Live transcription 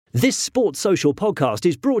This Sports Social podcast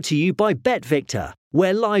is brought to you by BetVictor,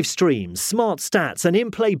 where live streams, smart stats and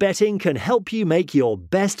in-play betting can help you make your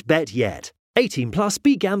best bet yet. 18 plus,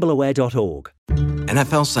 BeGambleAware.org.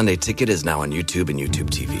 NFL Sunday Ticket is now on YouTube and YouTube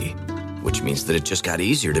TV, which means that it just got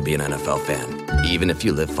easier to be an NFL fan, even if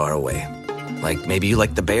you live far away. Like maybe you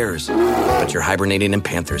like the Bears, but you're hibernating in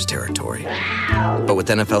Panthers territory. But with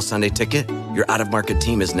NFL Sunday Ticket, your out-of-market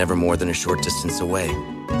team is never more than a short distance away.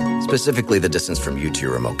 Specifically, the distance from you to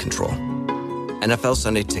your remote control. NFL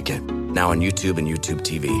Sunday Ticket, now on YouTube and YouTube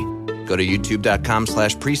TV. Go to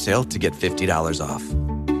youtube.com/presale to get $50 off.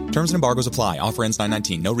 Terms and embargoes apply. Offer ends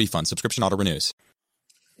 9/19. No refund. Subscription auto renews.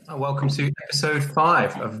 Welcome to episode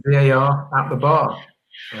 5 of VAR at the Bar.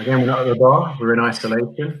 And again, we're not at the bar. We're in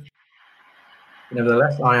isolation.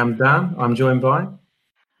 Nevertheless, I am Dan. I'm joined by...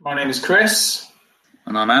 My name is Chris.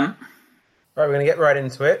 And I'm Ant. Right, we're going to get right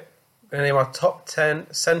into it. We're going to name our top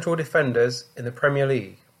 10 central defenders in the Premier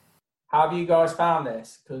League. How have you guys found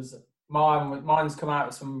this? Because mine's come out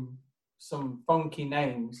with some funky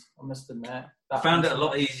names, I must admit. I found it a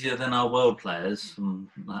lot easier than our world players from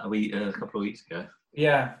a couple of weeks ago.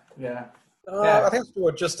 Yeah. I think I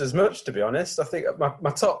scored just as much, to be honest. I think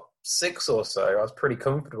my top 6 or so I was pretty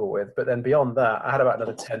comfortable with. But then beyond that, I had about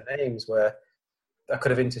another 10 names where I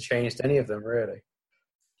could have interchanged any of them, really.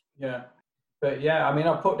 Yeah. But yeah, I mean,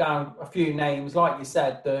 I put down a few names. Like you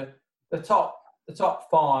said, the top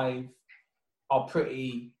 5 are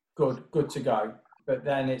pretty good to go. But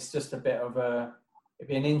then it's just a bit of it'd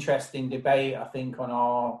be an interesting debate, I think, on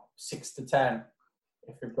our 6 to 10,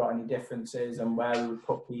 if we've got any differences and where we would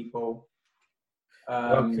put people.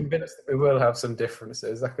 I'm convinced that we will have some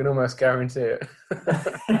differences. I can almost guarantee it.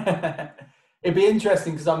 It'd be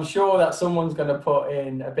interesting because I'm sure that someone's going to put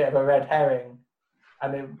in a bit of a red herring,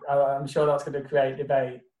 and I'm sure that's going to create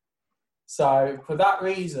debate. So for that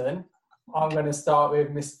reason, I'm going to start with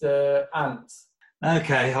Mr. Ant.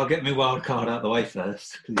 Okay, I'll get my wild card out of the way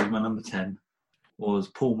first, because my number 10 was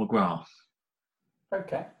Paul McGrath.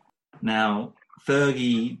 Okay. Now,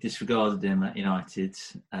 Fergie disregarded him at United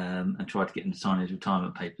and tried to get him to sign his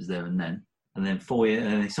retirement papers there and then. And then 4 years,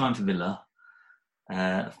 and he signed for Villa.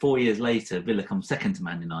 4 years later, Villa come second to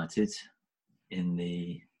Man United in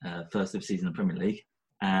the first ever season of the Premier League.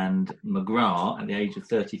 And McGrath, at the age of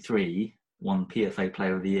 33, won PFA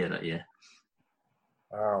Player of the Year that year.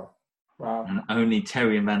 Wow. And only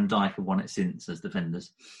Terry and Van Dijk have won it since as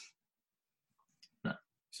defenders.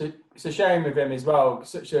 So it's a shame with him as well.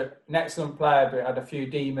 Such an excellent player, but had a few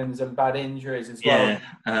demons and bad injuries as well.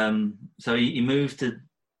 Yeah. So he moved to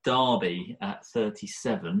Derby at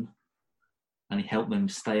 37, and he helped them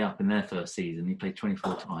stay up in their first season. He played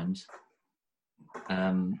 24 times.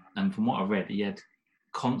 And from what I read, he had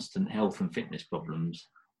constant health and fitness problems.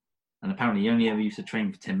 And apparently he only ever used to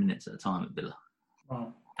train for 10 minutes at a time at Villa.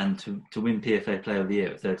 Wow. And to win PFA Player of the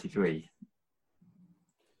Year at 33,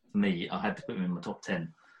 for me, I had to put him in my top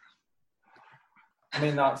 10. I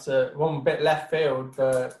mean, that's one bit left field,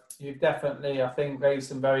 but you've definitely, I think, raised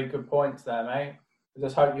some very good points there, mate. I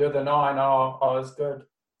just hope the other 9 are as good.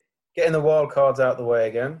 Getting the wild cards out of the way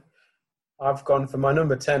again, I've gone for my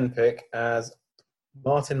number 10 pick as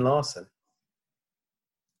Martin Larsson.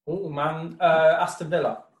 Oh, man. Aston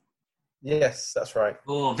Villa. Yes, that's right.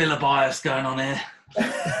 Oh, Villa bias going on here.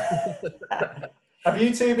 Have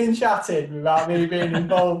you two been chatting without me being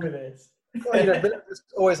involved with this? Well, Villa's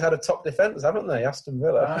always had a top defence, haven't they? Aston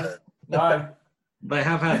Villa. No. They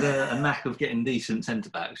have had a knack of getting decent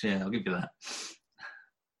centre-backs, yeah, I'll give you that.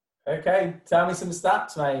 Okay, tell me some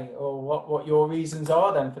stats, mate, or what your reasons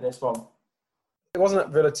are then for this one. It wasn't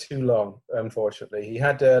at Villa too long, unfortunately. He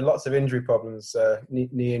had lots of injury problems,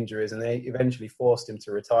 knee injuries, and they eventually forced him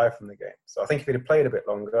to retire from the game. So I think if he'd have played a bit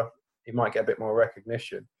longer, he might get a bit more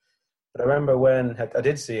recognition. But I remember when I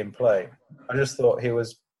did see him play, I just thought he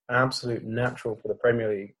was an absolute natural for the Premier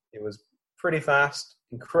League. He was pretty fast,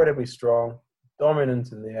 incredibly strong,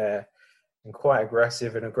 dominant in the air, and quite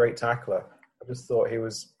aggressive and a great tackler. I just thought he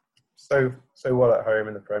was so well at home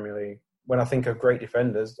in the Premier League. When I think of great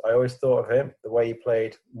defenders, I always thought of him, the way he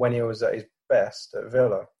played when he was at his best at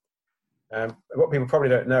Villa. What people probably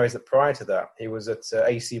don't know is that prior to that, he was at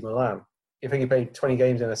AC Milan. I think he played 20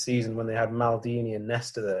 games in a season when they had Maldini and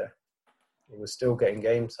Nesta there. He was still getting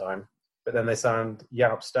game time. But then they signed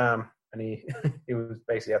Jaap Stam, and he was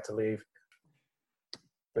basically had to leave.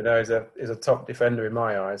 But no, he's a top defender in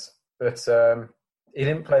my eyes. But he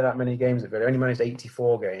didn't play that many games at Villa. He only managed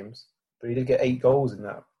 84 games, but he did get 8 goals in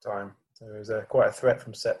that time. So it was quite a threat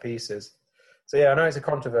from set pieces. So yeah, I know it's a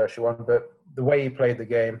controversial one, but the way he played the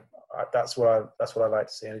game, that's what I like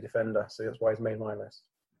to see in a defender. So that's why he's made my list.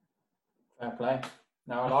 Fair play.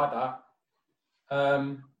 No, I like that.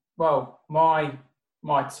 Well, my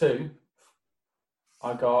two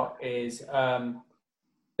I got is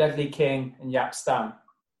Ledley King and Jaap Stam.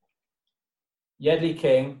 Ledley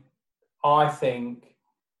King, I think,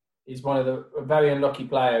 is a very unlucky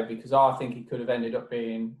player because I think he could have ended up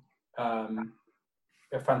being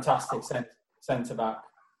a fantastic centre-back.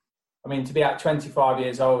 I mean, to be at 25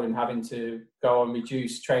 years old and having to go on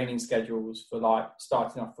reduced training schedules for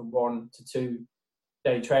starting off from 1 to 2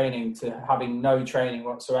 day training to having no training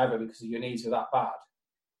whatsoever because your knees were that bad.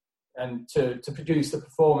 And to produce the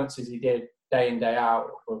performances he did day in, day out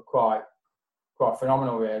were quite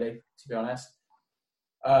phenomenal, really, to be honest.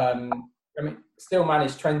 Still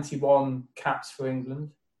managed 21 caps for England.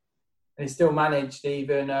 And he still managed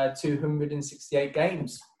even 268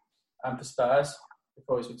 games for Spurs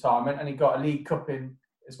before his retirement. And he got a League Cup in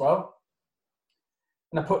as well.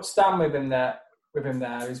 And I put Stam with him there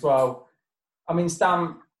as well. I mean,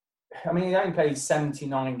 Stam, he only played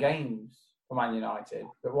 79 games for Man United,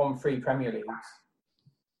 but won 3 Premier Leagues.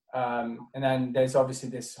 And then there's obviously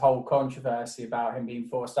this whole controversy about him being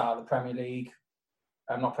forced out of the Premier League.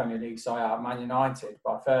 Out of Man United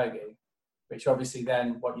by Fergie, which obviously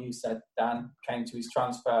then, what you said, Dan, came to his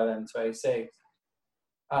transfer then to AC.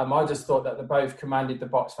 I just thought that they both commanded the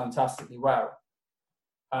box fantastically well.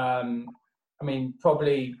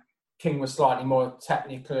 Probably King was slightly more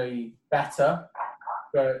technically better,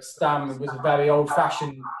 but Stam was a very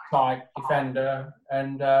old-fashioned type defender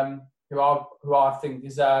and who I think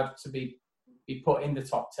deserved to be put in the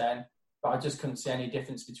top 10. But I just couldn't see any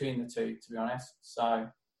difference between the two, to be honest. So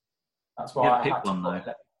that's why I had to pick one.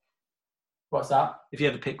 What's that? If you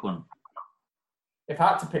had to pick one. If I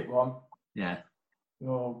had to pick one? Yeah.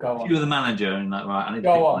 Oh, go on. If you were the manager and right, I need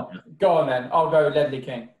to pick one. Go on then. I'll go Ledley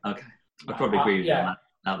King. Okay. I'd probably agree with you on that,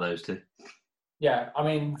 out of those two. Yeah,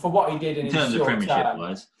 for what he did in his short term. In terms of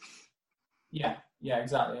Premiership-wise. Yeah,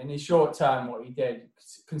 exactly. In his short term, what he did,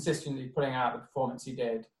 consistently putting out the performance he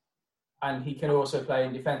did. And he can also play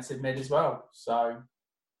in defensive mid as well. So,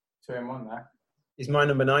 2-in-1 there. He's my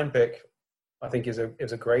number 9 pick. I think he's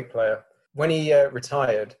a great player. When he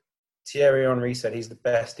retired, Thierry Henry said he's the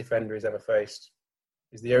best defender he's ever faced.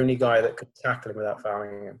 He's the only guy that could tackle him without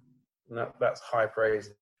fouling him. And that's high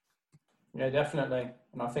praise. Yeah, definitely.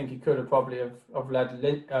 And I think he could have probably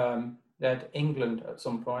led England at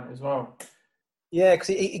some point as well. Yeah, because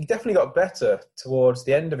he definitely got better towards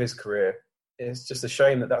the end of his career. It's just a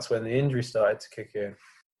shame that that's when the injury started to kick in.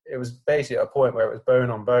 It was basically at a point where it was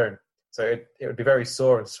bone on bone. So it would be very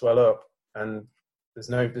sore and swell up. And there's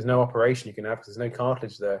no operation you can have because there's no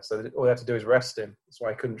cartilage there. So all they had to do is rest him. That's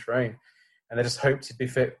why he couldn't train. And they just hoped he'd be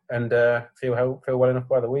fit and feel well enough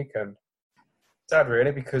by the weekend. Sad,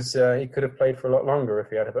 really, because he could have played for a lot longer if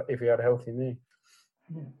he had a healthy knee.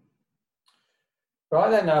 Yeah.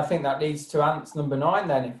 Right then, I think that leads to Ant's number 9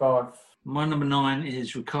 then, My number 9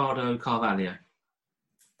 is Ricardo Carvalho.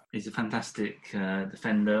 He's a fantastic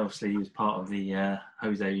defender. Obviously, he was part of the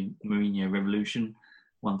Jose Mourinho revolution.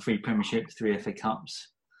 Won 3 Premierships, 3 FA Cups.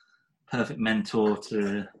 Perfect mentor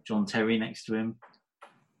to John Terry next to him.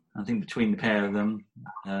 I think between the pair of them,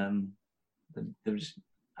 there was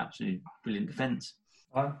absolutely brilliant defence.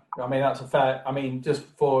 That's a fair... just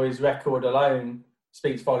for his record alone,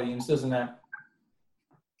 speaks volumes, doesn't it?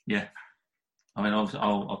 Yeah.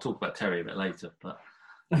 I'll talk about Terry a bit later, but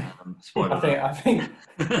spoiler. I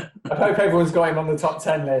hope everyone's got him on the top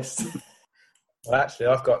 10 list. Well, actually,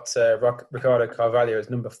 I've got Ricardo Carvalho as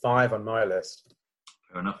number 5 on my list.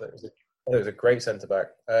 Fair enough. It was a great centre-back.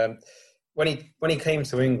 When he came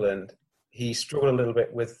to England, he struggled a little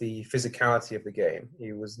bit with the physicality of the game.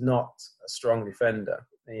 He was not a strong defender.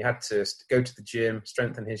 He had to go to the gym,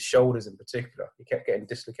 strengthen his shoulders in particular. He kept getting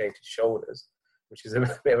dislocated shoulders, which is a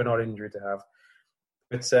bit of an odd injury to have.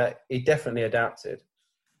 But he definitely adapted.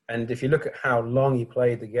 And if you look at how long he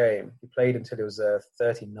played the game, he played until he was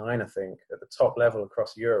 39, I think, at the top level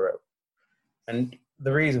across Europe. And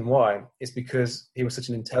the reason why is because he was such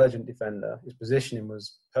an intelligent defender. His positioning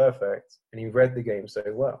was perfect, and he read the game so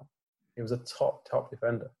well. He was a top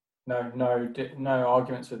defender. No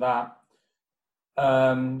arguments with that.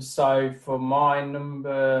 So for my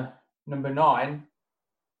number 9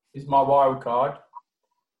 is my wild card,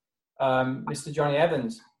 Mr. Johnny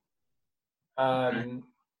Evans. 10.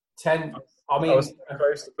 I was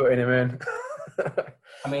close to putting him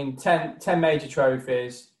in. 10 major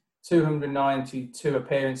trophies, 292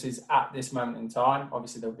 appearances at this moment in time.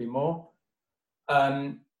 Obviously, there'll be more.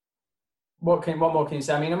 What more can you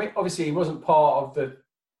say? Obviously, he wasn't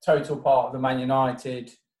total part of the Man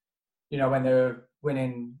United, when they were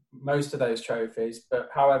winning most of those trophies. But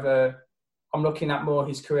however, I'm looking at more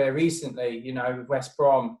his career recently, with West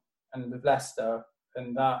Brom and with Leicester,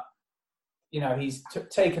 and that he's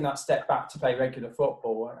taken that step back to play regular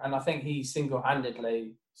football, and I think he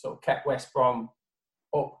single-handedly sort of kept West Brom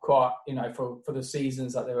up quite, for the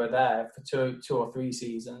seasons that they were there, for two or three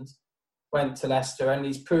seasons. Went to Leicester, and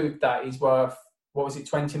he's proved that he's worth,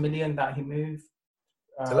 20 million that he moved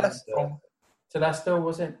to Leicester. To Leicester,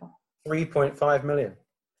 was it 3.5 million?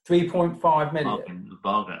 3.5 million.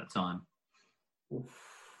 Bargain at the time. Oof.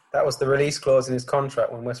 That was the release clause in his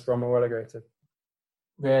contract when West Brom were relegated.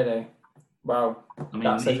 Really? Well, I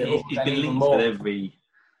mean, he's been linked with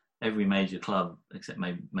every major club except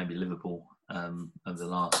maybe Liverpool over the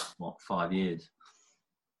last 5 years.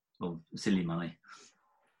 Well, silly money.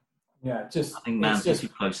 Yeah, I think Man City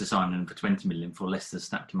close to signing him for 20 million for Leicester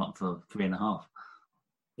snapped him up for 3.5.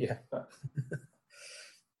 Yeah.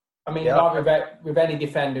 I mean, like with any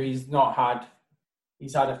defender, he's had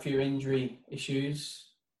a few injury issues,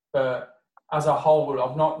 but as a whole,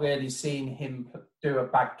 I've not really seen him play a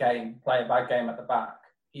bad game at the back,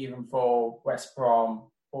 even for West Brom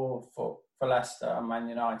or for Leicester and Man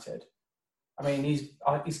United. I mean, he's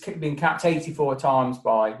been capped 84 times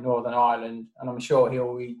by Northern Ireland, and I'm sure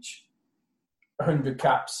he'll reach 100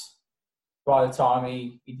 caps by the time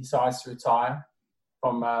he decides to retire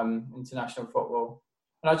from international football.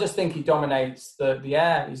 And I just think he dominates the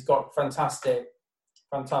air. He's got fantastic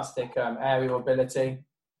aerial ability.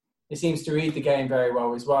 He seems to read the game very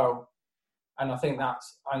well as well. And I think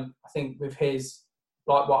with his,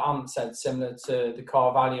 like what Ant said, similar to the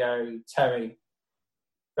Carvalho-Terry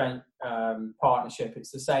partnership,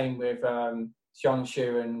 it's the same with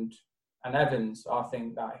Xianshu and Evans. I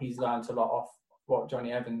think that he's learned a lot off what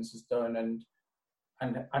Johnny Evans has done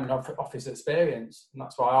and off his experience. And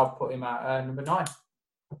that's why I've put him at number 9.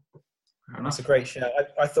 That's a great shout.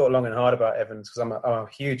 I thought long and hard about Evans because I'm a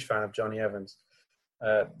huge fan of Johnny Evans.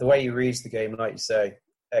 The way he reads the game, like you say,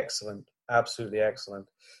 excellent, absolutely excellent.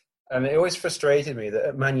 And it always frustrated me that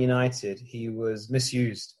at Man United he was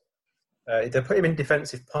misused. They put him in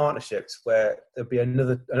defensive partnerships where there'd be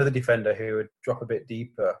another defender who would drop a bit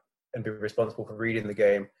deeper and be responsible for reading the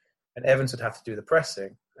game, and Evans would have to do the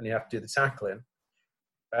pressing and he'd have to do the tackling.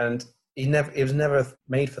 And he was never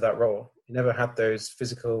made for that role. He never had those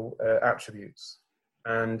physical attributes,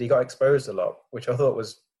 and he got exposed a lot, which I thought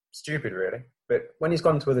was stupid, really. But when he's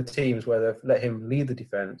gone to other teams where they've let him lead the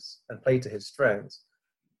defence and play to his strengths,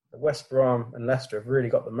 West Brom and Leicester have really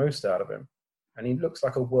got the most out of him, and he looks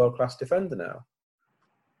like a world-class defender now.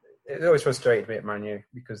 It always frustrated me at Man U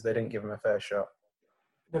because they didn't give him a fair shot.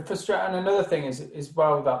 And another thing is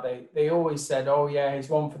well that they always said, oh yeah, he's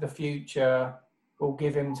one for the future, we'll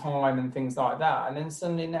give him time and things like that. And then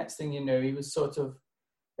suddenly, next thing you knew, he was sort of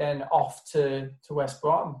then off to West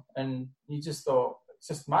Brom, and you just thought, it's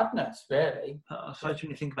just madness, really. I suppose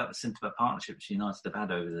when you think about the centre-back partnerships United have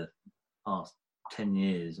had over the past 10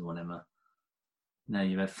 years or whatever,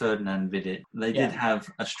 you've had Ferdinand, Vidic. They did have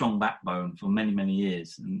a strong backbone for many, many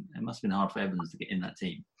years, and it must have been hard for Evans to get in that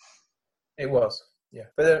team. It was, yeah.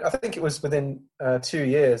 But I think it was within 2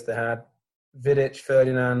 years they had Vidic,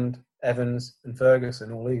 Ferdinand, Evans and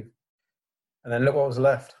Ferguson all leave. And then look what was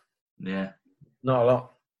left. Yeah. Not a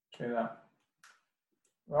lot. True that.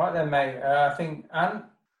 Right then, mate. I think,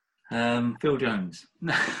 Ant? Phil Jones.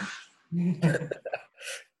 No,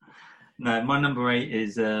 my number 8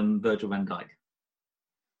 is Virgil van Dijk.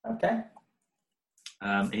 Okay.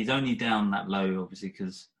 He's only down that low, obviously,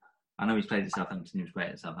 because I know he's played at Southampton. He was great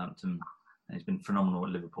at Southampton. And he's been phenomenal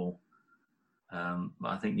at Liverpool. But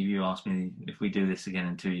I think if you ask me if we do this again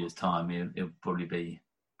in 2 years' time, he'll probably be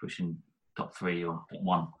pushing top 3 or top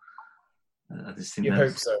 1. I just think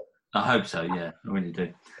hope so. I hope so, yeah. I really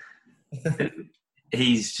do.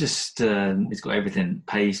 He's just, he's got everything.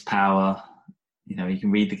 Pace, power. He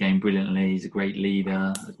can read the game brilliantly. He's a great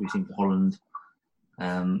leader, as we've seen for Holland.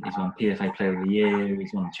 He's won PFA Player of the Year.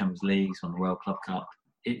 He's won the Champions League. He's won the World Club Cup.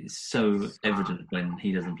 It's so evident when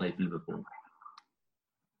he doesn't play for Liverpool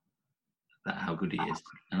how good he is.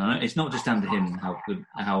 And I know it's not just down to him how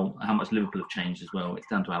much Liverpool have changed as well. It's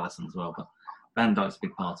down to Alisson as well. But Van Dijk's a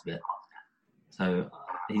big part of it. So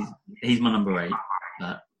he's my number 8.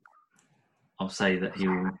 But I'll say that he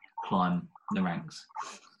will climb the ranks.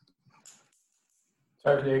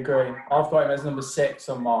 Totally agree. I've got him as number 6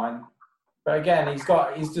 on mine. But again,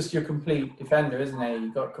 he's just your complete defender, isn't he?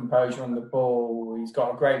 He's got composure on the ball. He's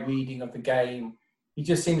got a great reading of the game. He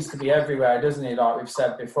just seems to be everywhere, doesn't he? Like we've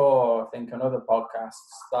said before, I think on other podcasts,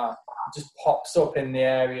 that he just pops up in the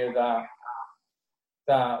area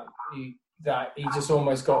that he just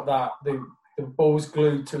almost got that the ball's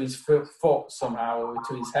glued to his foot somehow or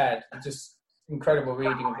to his head. Just incredible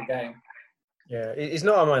reading of the game. Yeah, he's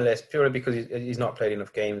not on my list purely because he's not played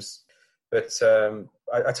enough games But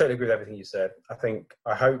I totally agree with everything you said.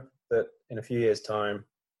 I hope that in a few years' time,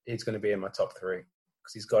 he's going to be in my top 3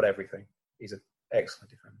 because he's got everything. He's an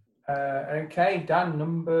excellent defender. Okay, Dan,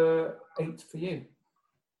 number 8 for you.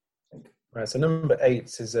 Right, so number 8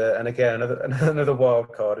 is, and again, another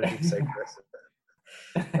wild card, as you'd say, Chris.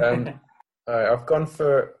 All right, I'm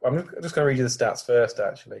just going to read you the stats first,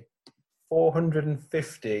 actually.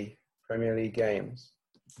 450 Premier League games.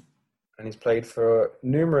 And he's played for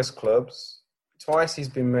numerous clubs. Twice he's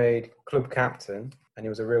been made club captain, and he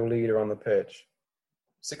was a real leader on the pitch.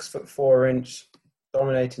 6'4"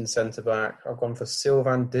 dominating centre-back. I've gone for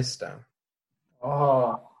Sylvain Distin.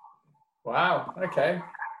 Oh, wow. Okay.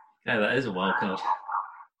 Yeah, that is a wild card.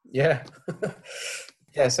 Yeah.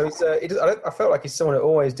 Yeah, so I felt like he's someone who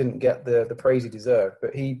always didn't get the praise he deserved,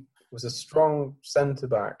 but he was a strong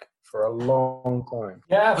centre-back for a long time.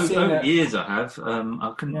 Yeah, I've seen over it. years I have.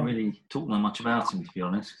 I couldn't really talk much about him, to be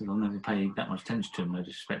honest, because I've never paid that much attention to him, no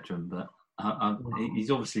disrespect to him, but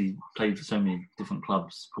he's obviously played for so many different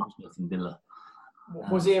clubs, Portsmouth and Villa.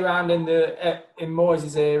 Was he around in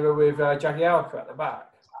Moyes' era with Jagielka at the back?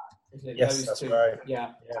 Yes, that's right.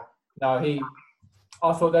 Yeah. No,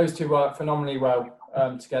 I thought those two worked phenomenally well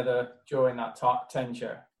together during that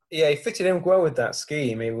tenure. Yeah, he fitted in well with that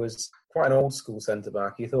scheme. He was quite an old school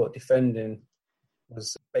centre-back. He thought defending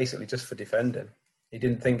was basically just for defending. He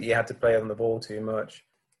didn't think he had to play on the ball too much.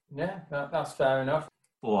 Yeah, that's fair enough.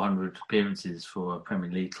 400 appearances for a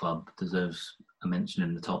Premier League club deserves a mention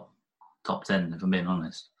in the top 10, if I'm being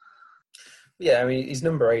honest. Yeah, I mean, he's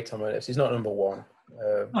number 8 on my list. He's not number 1.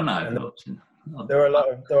 There were a lot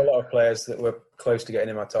of players that were close to getting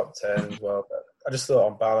in my top 10 as well. But I just thought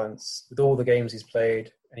on balance, with all the games he's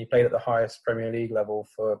played, and he played at the highest Premier League level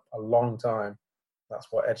for a long time, that's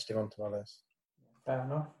what edged him onto my list. Fair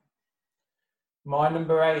enough. My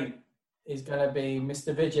number 8 is going to be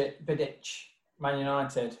Mr. Vidic, Man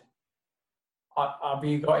United. Have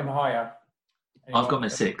you got him higher? I've got him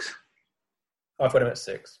at 6. I've got him at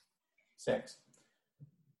 6. 6.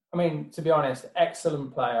 I mean, to be honest,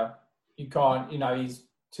 excellent player. You can't, he's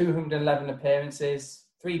 211 appearances,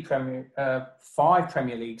 5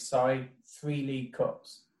 Premier Leagues, 3 League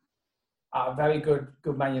Cups. A very good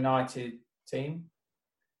Man United team.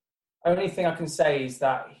 Only thing I can say is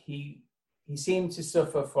that he seemed to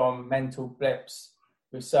suffer from mental blips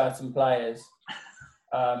with certain players,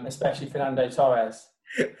 especially Fernando Torres.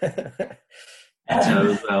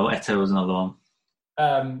 Eto'o as well. Eto'o was another one.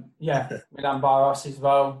 Milan Baros as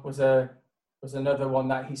well was another one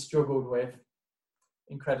that he struggled with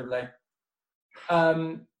incredibly.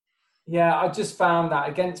 I just found that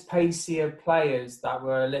against pacier players that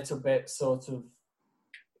were a little bit sort of,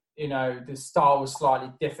 the style was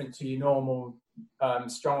slightly different to your normal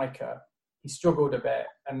striker. He struggled a bit,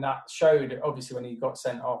 and that showed obviously when he got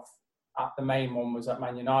sent off. At the main one was at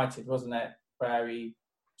Man United, wasn't it? Where he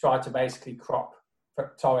tried to basically crop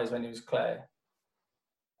Torres when he was clear.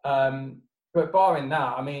 But barring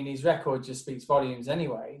that, I mean, his record just speaks volumes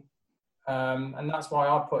anyway. And that's why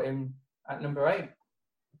I put him at number 8.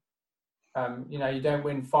 You don't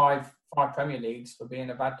win five Premier Leagues for being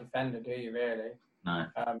a bad defender, do you, really? No.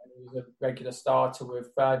 He was a regular starter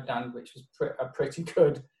with Ferdinand, which was a pretty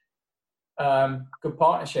good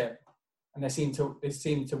partnership. And they seem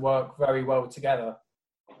to work very well together.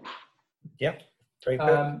 Yep. Very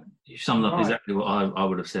good. You summed up exactly what I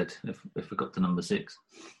would have said if we got to number 6.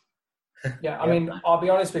 Yeah, I mean, I'll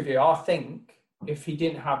be honest with you. I think if he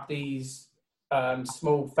didn't have these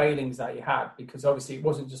small failings that he had, because obviously it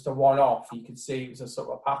wasn't just a one-off, you could see it was a sort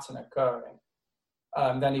of a pattern occurring,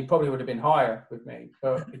 then he probably would have been higher with me.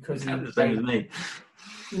 But because he the same as me.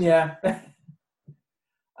 Yeah.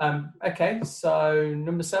 Okay, so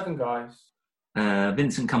number 7, guys.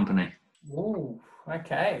 Vincent Kompany. Ooh,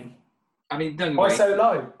 okay. I mean, don't Why worry. so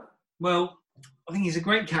low? Well, I think he's a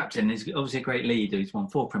great captain. He's obviously a great leader. He's won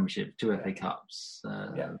 4 Premierships, 2 FA Cups,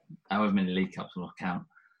 however many League Cups will count.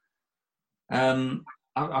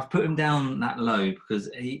 I've put him down that low because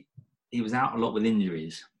he was out a lot with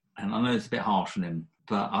injuries, and I know it's a bit harsh on him,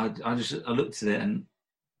 but I looked at it, and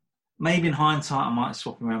maybe in hindsight I might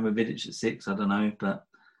swap him around with Vidic at 6. I don't know, but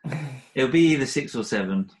it'll be either 6 or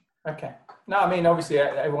 7. Okay. No, I mean, obviously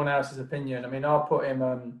everyone else's opinion. I mean, I'll put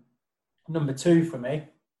him number 2 for me.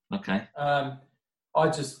 Okay. I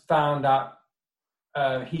just found that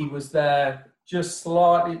he was there just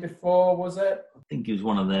slightly before, was it? I think he was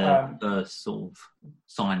one of their first sort of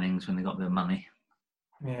signings when they got their money.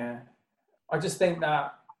 Yeah. I just think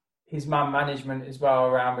that his man management as well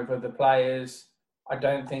around with other players, I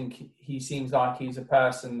don't think he seems like he's a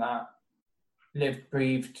person that lived,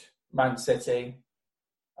 breathed Man City.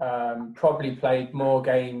 Probably played more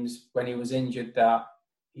games when he was injured that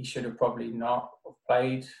he should have probably not have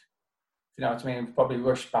played. You know what I mean? Probably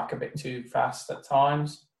rushed back a bit too fast at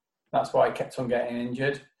times. That's why he kept on getting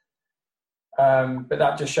injured. But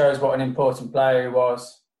that just shows what an important player he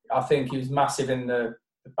was. I think he was massive in the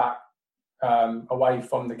back, away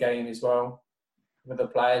from the game as well with the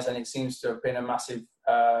players, and it seems to have been a massive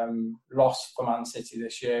loss for Man City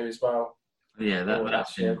this year as well. Yeah,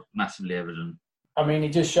 that's been massively evident. I mean,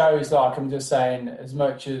 it just shows, like I'm just saying, as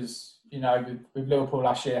much as, you know, with Liverpool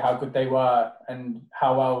last year, how good they were and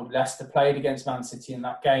how well Leicester played against Man City in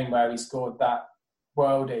that game where he scored that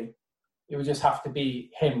worldie. It would just have to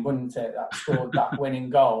be him, wouldn't it, that scored that winning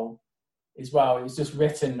goal as well. It was just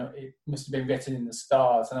written, it must have been written in the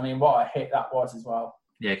stars. And I mean, what a hit that was as well.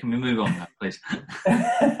 Yeah, can we move on now, please?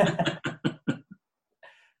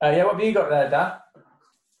 Yeah, what have you got there,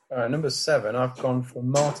 Dan? Number 7, I've gone for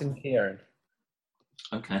Martin Keown.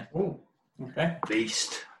 Okay. Ooh, okay.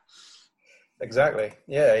 Beast. Exactly.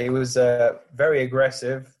 Yeah, he was very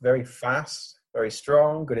aggressive, very fast, very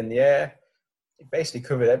strong, good in the air. He basically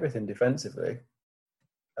covered everything defensively.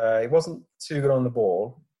 He wasn't too good on the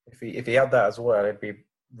ball. If he had that as well, he'd be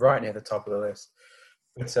right near the top of the list.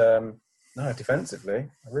 But no, defensively,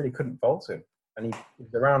 I really couldn't fault him. And he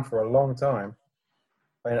was around for a long time,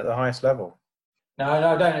 playing at the highest level. No,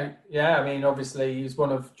 I don't know. Yeah, I mean, obviously, he was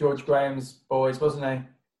one of George Graham's boys, wasn't he?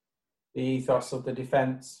 The ethos of the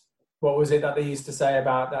defence. What was it that they used to say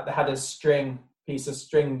about that? They had a piece of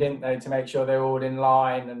string, didn't they, to make sure they were all in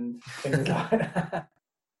line and things like that.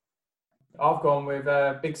 I've gone with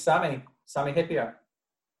Big Sammy Hyypiä,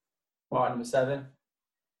 right, number 7.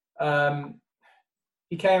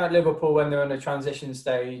 He came at Liverpool when they were in a transition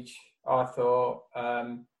stage, I thought,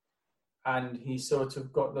 and he sort of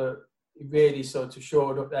he really sort of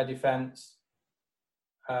shored up their defence.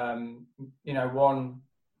 You know, won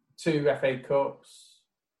 2 FA Cups,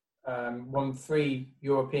 won 3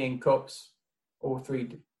 European Cups, all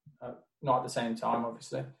 3, not at the same time,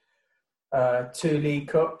 obviously. 2 League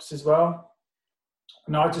Cups as well.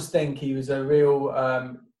 And I just think he was a real,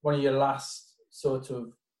 one of your last sort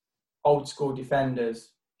of old school defenders.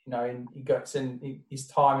 You know, and he gets in, his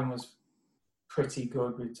timing was pretty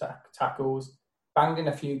good with tackles. Banged in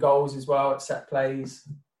a few goals as well at set plays.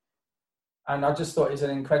 And I just thought he's an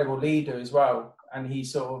incredible leader as well. And he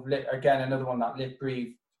sort of again, another one that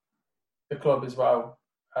breathed the club as well,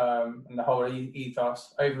 and the whole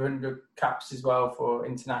ethos. Over 100 caps as well for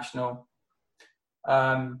international.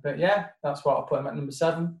 But yeah, that's what I'll put him at number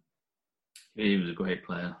 7. He was a great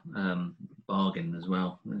player. Bargain as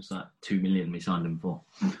well. It was like 2 million we signed him for.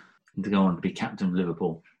 And to go on to be captain of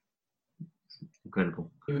Liverpool.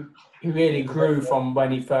 Incredible. He really grew from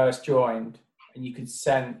when he first joined, and you could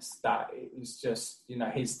sense that it was just, you know,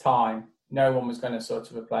 his time. No one was going to sort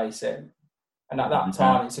of replace him. And at that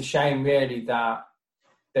time, it's a shame really that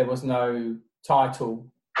there was no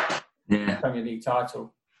title, Premier League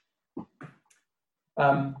title.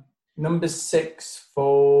 Number 6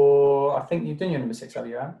 for, I think you've done your number 6, have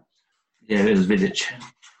you, Anne? Yeah, it was Vidic.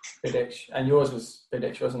 And yours was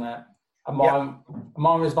Vidic, wasn't it? And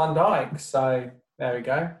mine was Van Dijk. So there we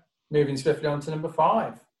go. Moving swiftly on to number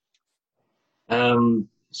 5.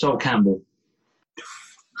 Sol Campbell.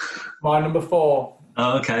 My number 4.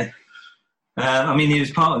 Oh, okay. I mean, he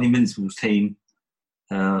was part of the Invincibles team,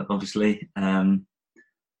 obviously.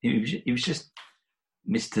 He was just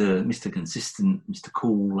Mr. Consistent, Mr.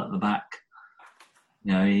 Cool at the back.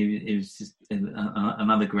 You know, he was just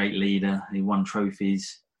another great leader. He won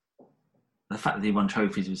trophies. The fact that he won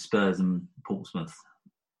trophies with Spurs and Portsmouth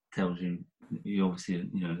tells you you're obviously,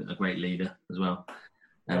 you know, a great leader as well.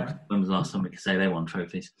 Yeah. When was the last time we could say they won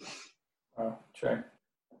trophies? Oh, true.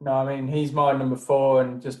 No, I mean, he's my number 4,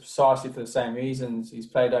 and just precisely for the same reasons. He's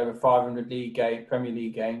played over 500 Premier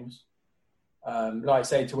League games. Like I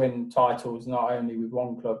say, to win titles not only with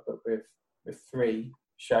one club but with 3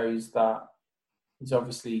 shows that he's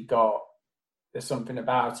obviously there's something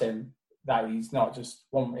about him that he's not just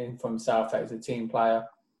wanting for himself, that he's a team player.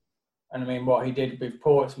 And I mean, what he did with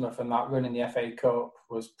Portsmouth and that run in the FA Cup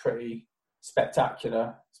was pretty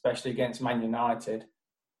spectacular, especially against Man United.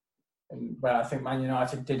 And where I think Man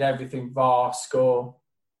United did everything bar score.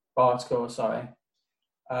 But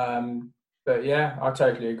yeah, I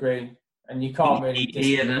totally agree. And you can't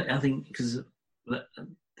really... I think, because I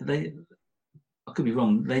could be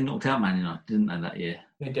wrong, they knocked out Man United, didn't they, that year?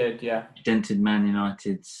 They did, yeah. Dented Man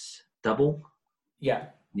United's double? Yeah.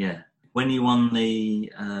 Yeah. When you won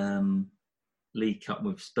the League Cup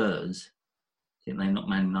with Spurs, I think they knocked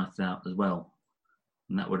Man United out as well.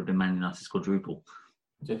 And that would have been Man United's quadruple.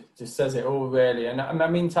 Just says it all, really. And I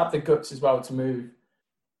mean, to have the guts as well to move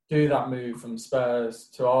do that move from Spurs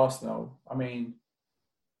to Arsenal. I mean,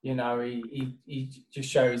 you know, he just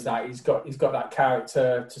shows that he's got that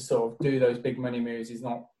character to sort of do those big money moves. He's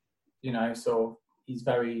not, you know, he's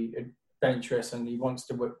very adventurous and he wants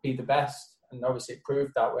to be the best. And obviously it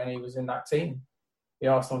proved that when he was in that team, the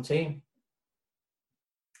Arsenal team.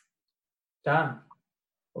 Dan,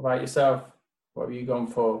 what about yourself? What have you gone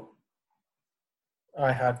for?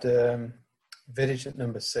 I had Vidic at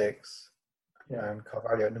number 6 and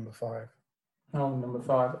Carvalho at number 5. Oh, number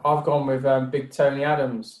 5. I've gone with Big Tony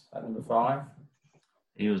Adams at number 5.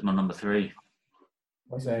 He was my number 3.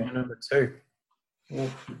 Was he? My number 2.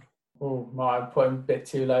 Oh, might have put him a bit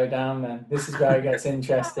too low down then. This is where it gets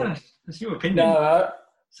interesting. That's your opinion. No,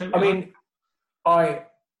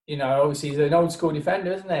 you know, obviously he's an old school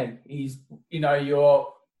defender, isn't he? He's, you know, you're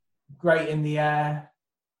great in the air,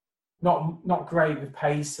 not great with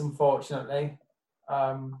pace, unfortunately.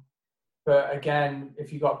 But again,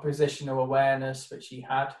 if you got positional awareness, which he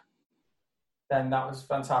had, then that was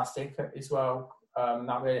fantastic as well.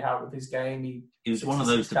 That really helped with his game. He was one of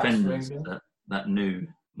those defenders that knew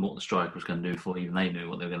what the striker was going to do before even they knew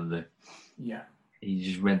what they were going to do. Yeah. He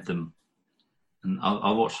just read them. And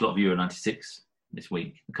I watched a lot of Euro 96 this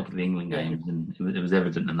week, a couple of the England games, and it was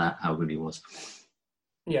evident in that how good he was.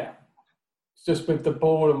 Yeah. It's just with the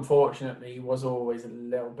ball, unfortunately, he was always a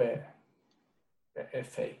little bit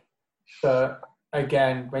iffy. But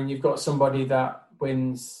again, when you've got somebody that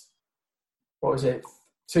wins,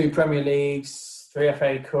 2 Premier Leagues, 3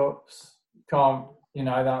 FA Cups,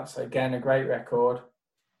 that's again a great record.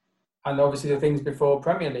 And obviously the things before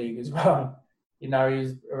Premier League as well. You know, he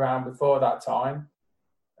was around before that time.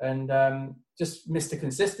 And just Mr.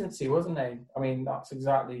 Consistency, wasn't he? I mean, that's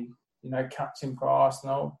exactly, you know, captain for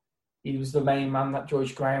Arsenal. He was the main man that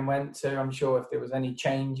George Graham went to. I'm sure if there was any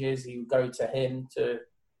changes, he would go to him to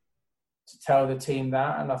tell the team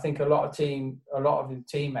that. And I think a lot of the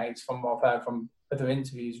teammates, from what I've heard from other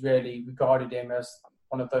interviews, really regarded him as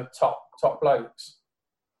one of the top blokes.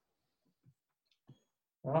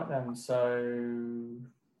 All right then, so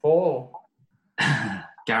 4.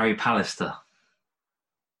 Gary Pallister.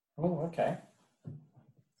 Oh, okay.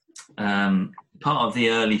 Part of the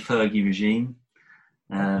early Fergie regime.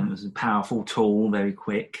 Was powerful, tall, very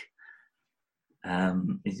quick.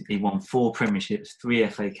 He won 4 premierships, 3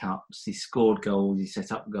 FA Cups. He scored goals. He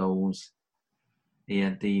set up goals. He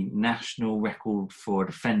had the national record for a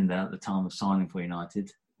defender at the time of signing for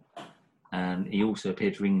United. And he also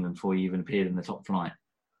appeared for England before he even appeared in the top flight.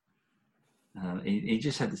 He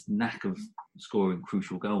just had this knack of scoring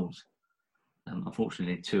crucial goals.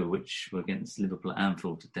 Unfortunately, 2 of which were against Liverpool at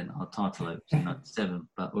Anfield to dent our title hopes in '97,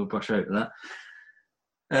 but we'll brush over that.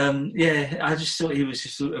 I just thought he was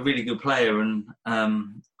just a really good player, and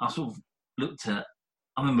I sort of looked at.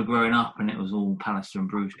 I remember growing up, and it was all Pallister and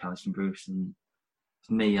Bruce, and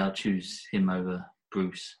for me, I'd choose him over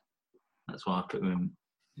Bruce. That's why I put him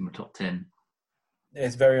in my top 10. Yeah,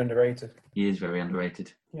 it's very underrated. He is very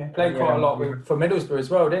underrated. Yeah, played quite a lot for Middlesbrough as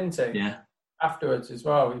well, didn't he? Yeah. Afterwards as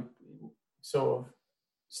well, he sort of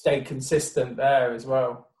stayed consistent there as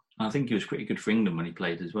well. I think he was pretty good for England when he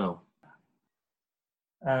played as well.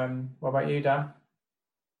 What about you, Dan?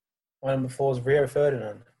 My number 4 is Rio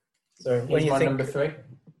Ferdinand. So He's my number 3.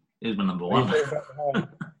 He was my number 1.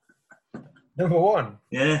 Number 1?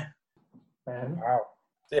 Yeah. Wow.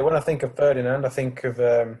 Yeah, when I think of Ferdinand, I think of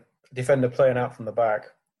defender playing out from the back,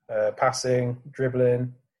 passing,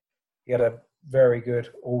 dribbling. He had a very good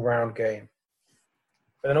all-round game.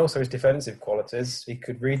 But then also his defensive qualities. He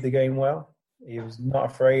could read the game well. He was not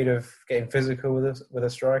afraid of getting physical with a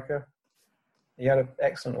striker. He had an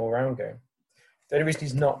excellent all-round game. The only reason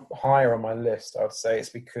he's not higher on my list, I'd say, is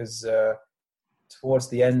because towards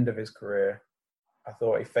the end of his career, I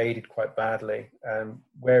thought he faded quite badly.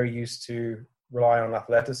 Where he used to rely on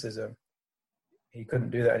athleticism, he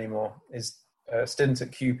couldn't do that anymore. His stint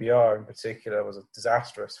at QPR in particular was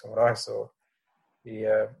disastrous from what I saw. He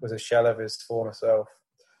was a shell of his former self.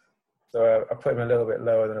 So I put him a little bit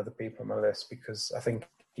lower than other people on my list because I think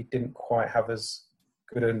he didn't quite have as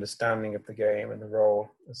good understanding of the game and the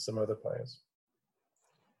role as some other players.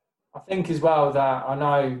 I think as well that I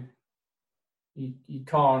know you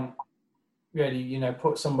can't really,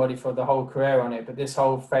 put somebody for the whole career on it, but this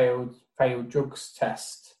whole failed drugs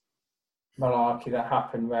test malarkey that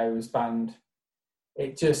happened where he was banned,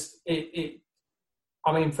 I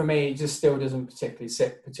mean, for me, it just still doesn't particularly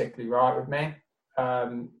sit particularly right with me.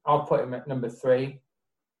 I'll put him at number 3.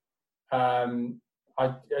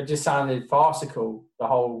 It just sounded farcical, the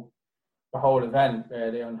whole event,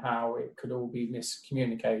 really, on how it could all be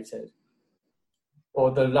miscommunicated.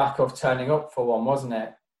 Or the lack of turning up for one, wasn't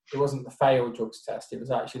it? it wasn't the failed drugs test. It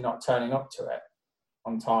was actually not turning up to it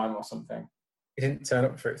on time or something. He didn't turn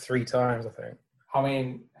up for it 3 times, I think. I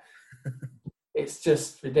mean, it's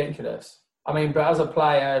just ridiculous. I mean, but as a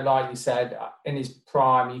player, like you said, in his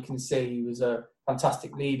prime, you can see he was a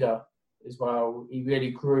fantastic leader as well. He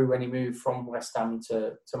really grew when he moved from West Ham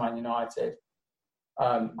to Man United.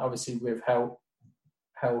 Obviously with help,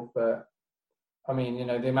 but I mean, you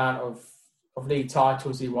know, the amount of league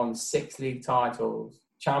titles he won, 6 league titles,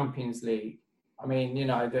 Champions League. I mean, you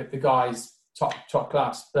know, the guy's top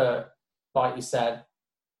class, but like you said,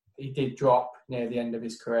 he did drop near the end of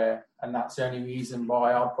his career, and that's the only reason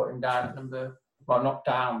why I put him down at not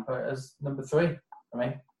down, but as number 3 for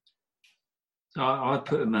me. So I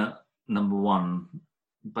put him at number 1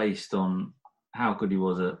 based on how good he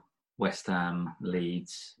was at West Ham,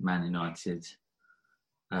 Leeds, Man United.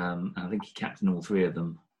 And I think he captained all 3 of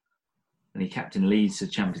them. And he captained Leeds to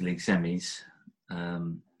Champions League semis.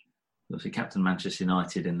 Obviously captained Manchester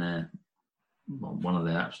United in one of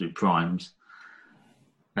their absolute primes.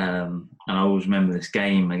 And I always remember this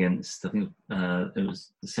game against, I think it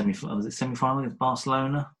was the semi-final against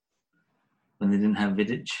Barcelona, when they didn't have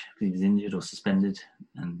Vidic because he was injured or suspended,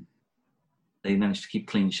 and they managed to keep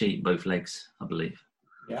clean sheet in both legs, I believe.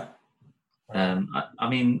 Yeah. I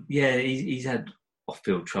mean, yeah, he's had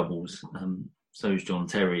off-field troubles. So's John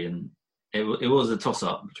Terry, and it was a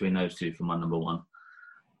toss-up between those 2 for my number 1.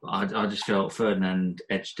 But I just felt Ferdinand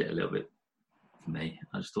edged it a little bit for me.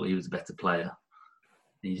 I just thought he was a better player.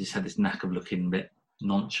 He just had this knack of looking a bit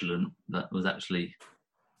nonchalant that was actually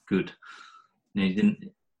good. You know,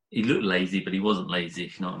 he looked lazy, but he wasn't lazy,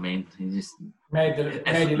 if you know what I mean. He just made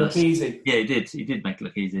it look easy. Yeah, he did. He did make it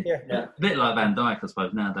look easy. Yeah. A bit like Van Dijk, I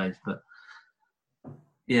suppose, nowadays. But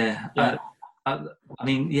yeah. I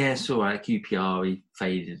mean, yeah, it's all right. QPR, he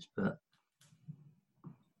faded, but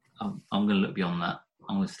I'm going to look beyond that.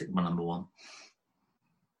 I'm going to stick with my number 1.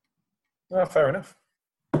 Well, fair enough.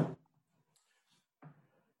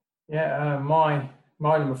 Yeah, my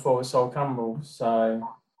number 4 was Sol Campbell. So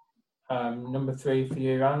number 3 for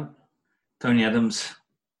you, Ant? Tony Adams.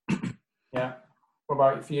 Yeah. What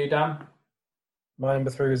about for you, Dan? My number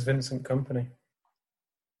 3 was Vincent Kompany.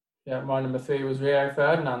 Yeah, my number 3 was Rio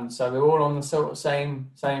Ferdinand. So we're all on the sort of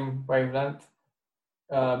same wavelength.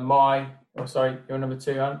 Your number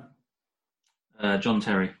 2, Ant? John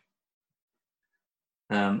Terry.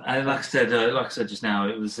 And like I said just now,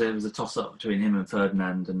 it was a toss-up between him and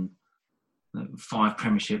Ferdinand, and 5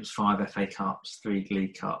 premierships, 5 FA Cups, 3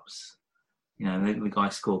 League Cups. You know, the guy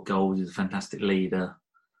scored goals. He's a fantastic leader,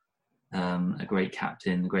 a great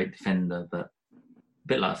captain, a great defender, but a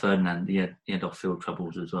bit like Ferdinand, he had off-field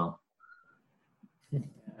troubles as well. You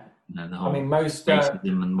know, the whole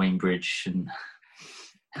racism and Wayne Bridge and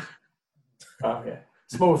oh yeah,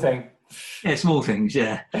 small thing. Yeah, small things.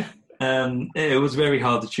 Yeah. It was very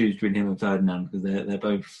hard to choose between him and Ferdinand because they're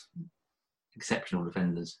both exceptional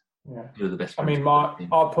defenders. Yeah, who are the best. I mean,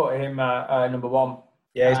 I'll put him number 1.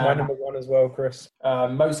 Yeah, he's my number 1 as well, Chris.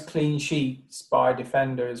 Most clean sheets by a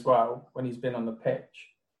defender as well when he's been on the pitch.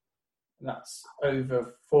 And that's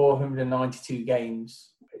over 492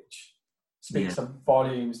 games, which speaks of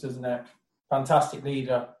volumes, doesn't it? Fantastic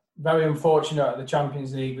leader. Very unfortunate at the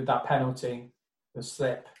Champions League with that penalty, the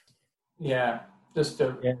slip. Yeah, just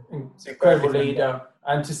an incredible leader.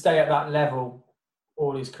 And to stay at that level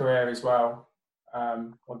all his career as well,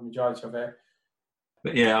 or the majority of it.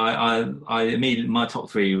 But yeah, I immediately, my top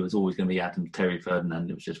 3 was always going to be Adam, Terry, Ferdinand.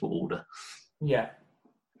 It was just what order. Yeah,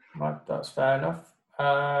 right, that's fair enough.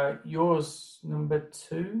 Yours, number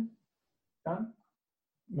 2, Dan?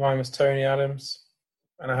 Mine was Tony Adams,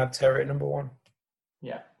 and I had Terry at number 1.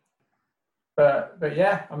 Yeah. But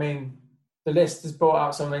yeah, I mean, the list has brought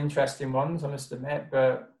out some interesting ones, I must admit,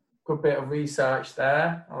 but good bit of research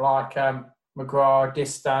there. I like McGrath,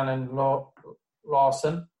 Distan and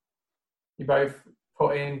Lawson. You both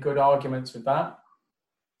put in good arguments with that.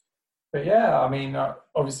 But yeah, I mean,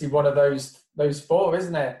 obviously one of those 4,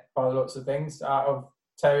 isn't it, by the looks of things, out of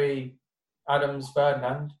Terry, Adams,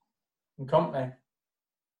 Ferdinand and Kompany.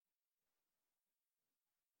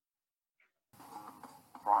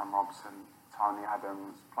 Brian Robson, Tony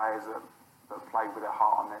Adams, players that play with their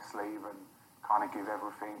heart on their sleeve and kind of give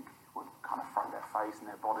everything, would kind of throw their face and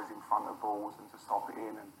their bodies in front of balls and to stop it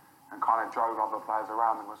in and kind of drove other players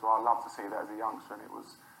around them as well. I love to see that as a youngster, and it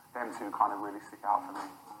was them 2 kind of really stick out for me.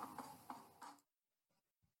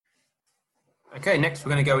 Okay, next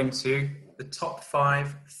we're going to go into the top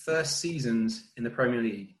 5 first seasons in the Premier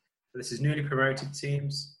League. So this is newly promoted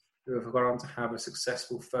teams who have gone on to have a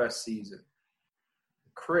successful first season.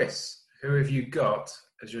 Chris, who have you got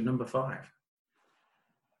as your number 5?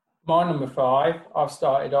 My number 5 I've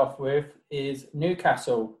started off with is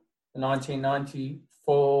Newcastle, the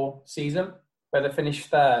 1994 season, where they finished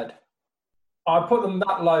third. I put them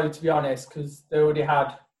that low, to be honest, because they already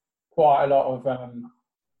had quite a lot of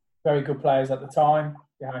very good players at the time.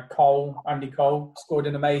 They had Andy Cole, scored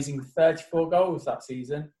an amazing 34 goals that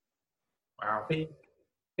season. Wow.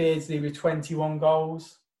 Beardsley with 21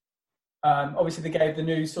 goals. Obviously, they gave the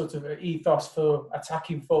new sort of ethos for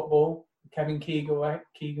attacking football. Kevin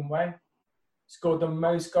Keegan Way scored the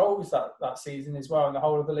most goals that season as well in the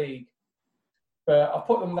whole of the league. But I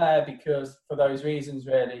put them there for those reasons,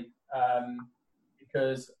 really.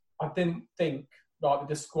 Because I didn't think, like with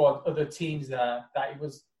the squad, other teams there, that it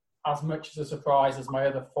was as much as a surprise as my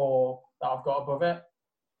other 4 that I've got above it.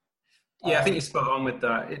 Yeah, I think you're spot on with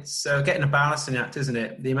that. It's getting a balancing act, isn't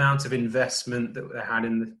it? The amount of investment that they had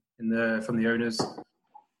from the owners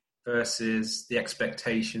versus the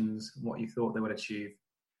expectations, what you thought they would achieve.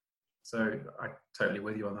 So I'm totally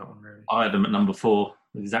with you on that one, really. I had them at number 4,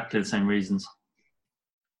 with exactly the same reasons.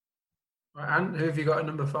 Right, and who have you got at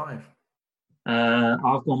number 5?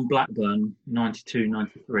 I've gone Blackburn,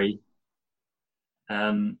 92-93.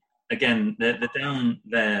 Again, they're down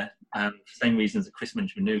there, same reasons that Chris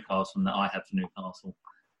mentioned with Newcastle and that I had for Newcastle.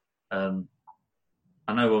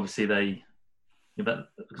 I know, obviously,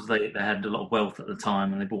 because they had a lot of wealth at the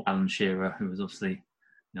time, and they bought Alan Shearer, who was obviously,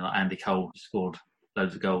 like Andy Cole, who scored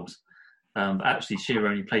loads of goals. But actually, Shearer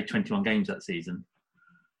only played 21 games that season.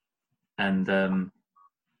 And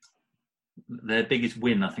their biggest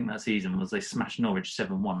win, I think, that season was they smashed Norwich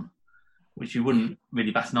 7-1, which you wouldn't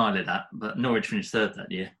really bat an eyelid at, but Norwich finished third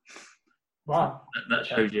that year. Wow. That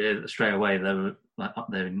shows you straight away they were up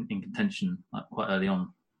there in contention quite early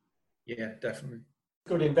on. Yeah, definitely.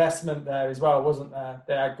 Good investment there as well, wasn't there?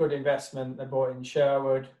 They had good investment. They brought in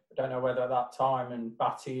Sherwood. I don't know whether at that time, and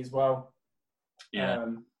Batty as well. Yeah,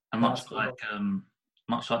 and much like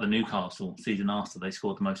the Newcastle season after, they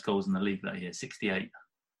scored the most goals in the league that year, 68.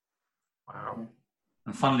 Wow.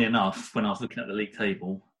 And funnily enough, when I was looking at the league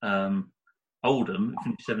table, Oldham,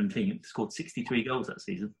 who finished 17th, scored 63 goals that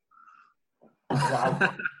season. Wow. I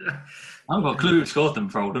haven't got a clue who scored them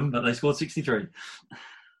for Oldham, but they scored 63.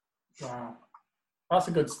 Wow. That's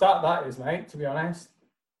a good start, that is, mate, to be honest.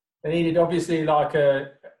 They needed, obviously, like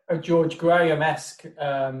a George Graham-esque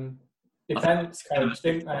defence coach,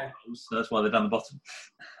 didn't they? So that's why they're down the bottom.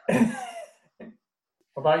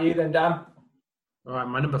 What about you then, Dan? All right,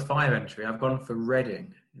 my number 5 entry, I've gone for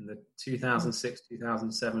Reading in the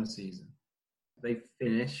 2006-2007 season. They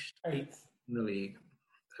finished 8th in the league.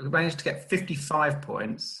 They managed to get 55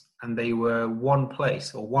 points, and they were 1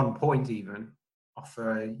 place, or 1 point even, off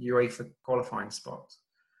a UEFA qualifying spot.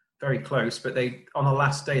 Very close, but on the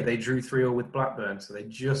last day, they drew 3-3 with Blackburn, so they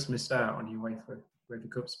just missed out on UEFA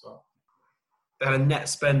Cup spot. They had a net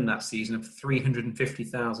spend that season of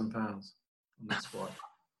 £350,000 on that squad.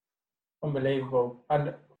 Unbelievable.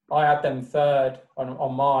 And I had them third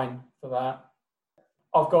on mine for that.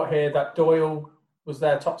 I've got here that Doyle was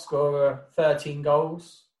their top scorer, 13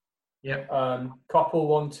 goals. Yep. Coppell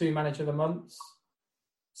won 2 Manager of the Months.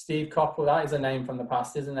 Steve Coppell, that is a name from the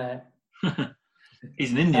past, isn't it?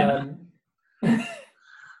 He's an Indian.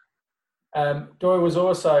 Doyle was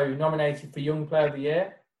also nominated for Young Player of the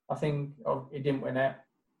Year. I think he didn't win it.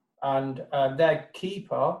 And their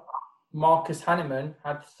keeper, Marcus Hanneman,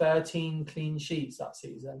 had 13 clean sheets that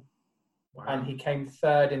season. Wow. And he came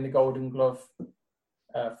third in the Golden Glove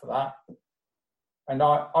for that. And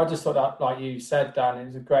I just thought that, like you said, Dan, it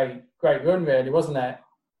was a great run, really, wasn't it?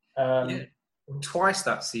 Yeah. Twice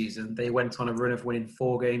that season, they went on a run of winning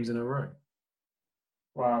 4 games in a row.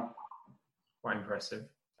 Wow. Quite impressive.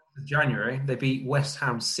 In January, they beat West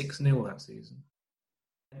Ham 6-0 that season.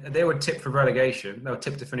 They were tipped for relegation. They were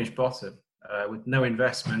tipped to finish bottom with no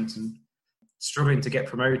investment and struggling to get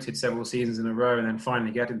promoted several seasons in a row and then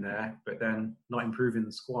finally getting there, but then not improving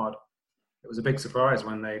the squad. It was a big surprise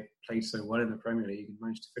when they played so well in the Premier League and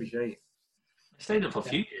managed to finish 8th. They stayed up for a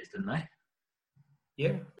few years, didn't they?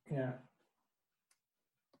 Yeah. Yeah.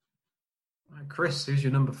 Chris, who's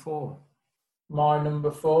your number 4? My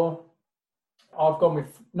number 4, I've gone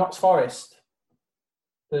with Notts Forest,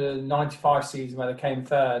 the 95 season where they came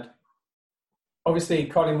third. Obviously,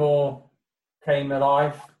 Collymore came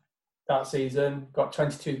alive that season, got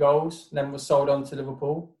 22 goals, and then was sold on to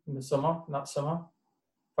Liverpool in that summer,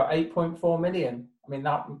 for 8.4 million. I mean,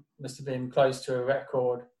 that must have been close to a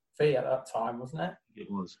record fee at that time, wasn't it?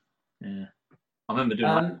 It was, yeah. I remember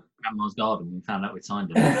doing that at Grandma's Garden and found out we'd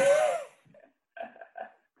signed him.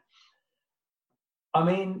 I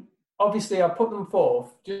mean, obviously, I put them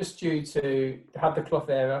 4th just due to they had the Clough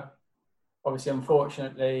era. Obviously,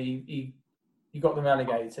 unfortunately, he you got them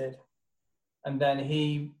relegated. And then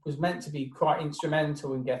he was meant to be quite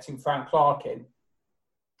instrumental in getting Frank Clark in,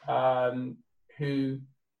 who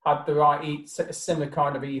had the right, similar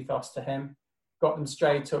kind of ethos to him, got them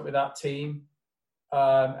straight up with that team.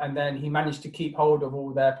 And then he managed to keep hold of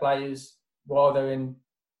all their players while they're in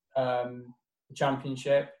the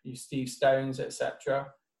Championship, Steve Stones, etc.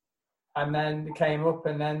 And then they came up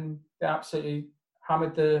and then they absolutely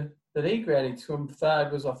hammered the league, really. To come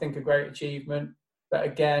third was, I think, a great achievement. But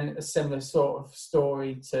again, a similar sort of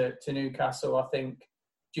story to Newcastle, I think,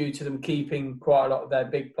 due to them keeping quite a lot of their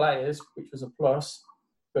big players, which was a plus.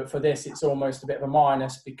 But for this, it's almost a bit of a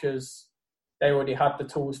minus because they already had the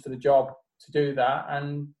tools for the job to do that.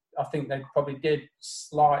 And I think they probably did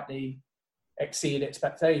slightly exceed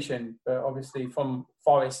expectation. But obviously from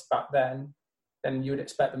Forest back then you would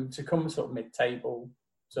expect them to come sort of mid-table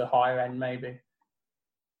to higher end maybe.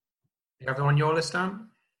 You have them on your list, Dan?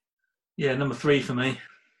 Yeah, number 3 for me.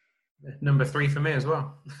 Number 3 for me as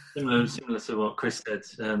well. Similar to what Chris said.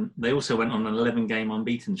 They also went on an 11-game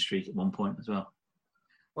unbeaten streak at one point as well.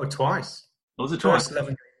 Oh, twice. Was it twice?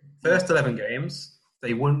 First 11 games,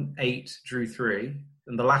 they won 8, drew 3.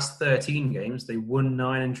 And the last 13 games, they won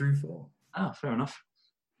 9 and drew 4. Oh, fair enough.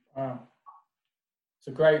 Wow. It's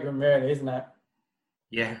a great run, really, isn't it?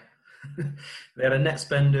 Yeah. They had a net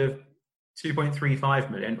spend of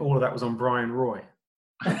 2.35 million. All of that was on Brian Roy.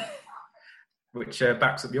 Which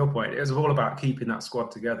backs up your point. It was all about keeping that squad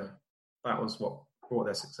together. That was what brought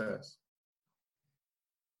their success.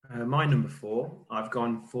 My number 4, I've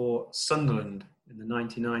gone for Sunderland in the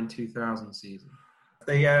 99-2000 season.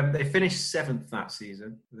 They finished 7th that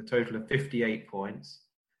season with a total of 58 points.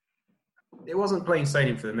 It wasn't plain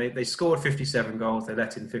sailing for them. They scored 57 goals. They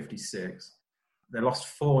let in 56. They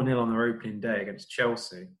lost 4-0 on their opening day against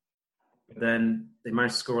Chelsea. But then they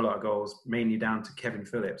managed to score a lot of goals, mainly down to Kevin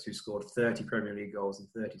Phillips, who scored 30 Premier League goals in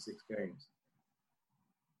 36 games.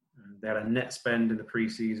 And they had a net spend in the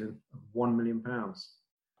pre-season of £1 million.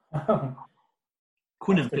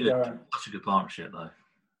 Quinn and Phillips, such a good partnership, though.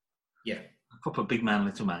 Yeah. A proper big man,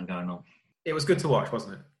 little man going on. It was good to watch,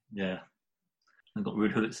 wasn't it? Yeah. And got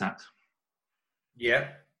Ruud Gullit sacked. Yeah.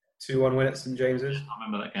 2-1 win at St James's. I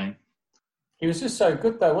remember that game. He was just so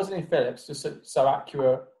good, though, wasn't he, Phillips? Just so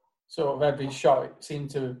accurate. Sort of every shot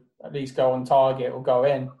seemed to at least go on target or go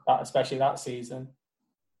in, especially that season.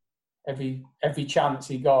 Every chance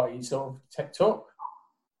he got, he sort of took.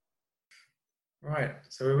 Right,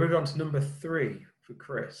 so we move on to number 3 for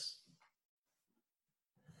Chris.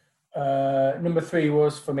 Number 3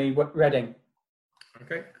 was, for me, Reading.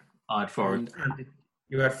 Okay. I had Forest. And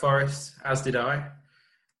you had Forest, as did I.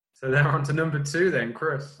 So then on to number 2 then,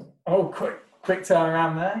 Chris. Oh, quick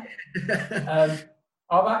turnaround there.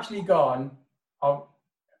 I've actually gone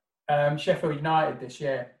Sheffield United this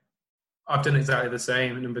year. I've done exactly the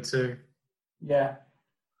same at number 2. Yeah.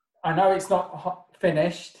 I know it's not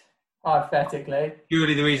finished, hypothetically.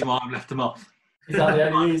 Purely the reason why I've left them off. Is that the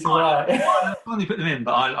only reason why? I finally put them in,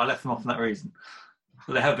 but I left them off for that reason.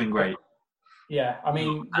 They have been great. Yeah, I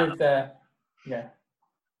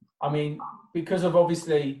mean, because of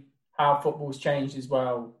obviously how football's changed as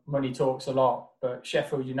well, money talks a lot, but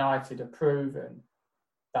Sheffield United have proven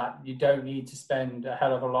that you don't need to spend a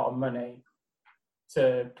hell of a lot of money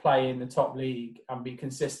to play in the top league and be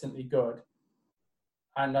consistently good.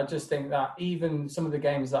 And I just think that even some of the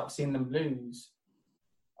games that I've seen them lose,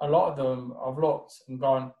 a lot of them I've looked and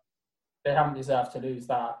gone, they haven't deserved to lose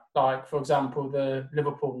that. Like, for example, the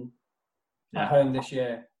Liverpool at home this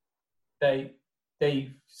year, they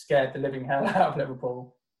scared the living hell out of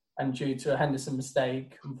Liverpool. And due to a Henderson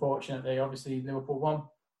mistake, unfortunately, obviously Liverpool won.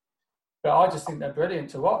 But I just think they're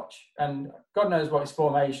brilliant to watch. And God knows what his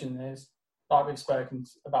formation is. Like we've spoken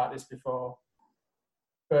about this before.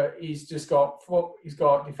 But he's got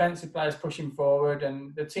defensive players pushing forward,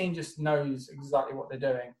 and the team just knows exactly what they're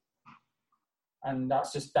doing. And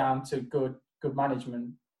that's just down to good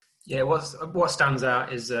management. Yeah, what stands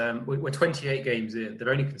out is we're 28 games in. They've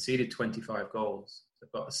only conceded 25 goals.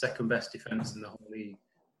 They've got the second best defence in the whole league.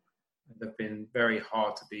 They've been very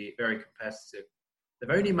hard to beat, very competitive.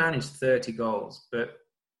 They've only managed 30 goals, but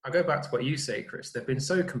I go back to what you say, Chris. They've been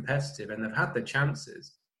so competitive and they've had their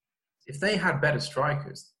chances. If they had better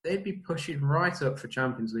strikers, they'd be pushing right up for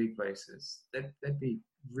Champions League places. They'd be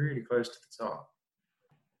really close to the top.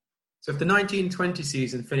 So if the 1920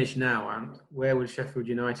 season finished now, Ant, where would Sheffield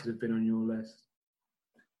United have been on your list?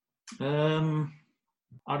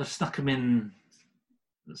 I'd have stuck them in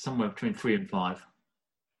somewhere between 3 and 5.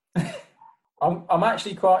 I'm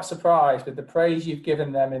actually quite surprised with the praise you've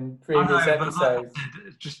given them in previous episodes.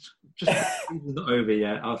 Just not over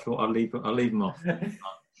yet. I thought I'll leave them off.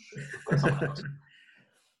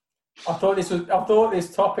 I thought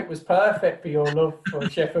this topic was perfect for your love for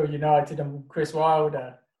Sheffield United and Chris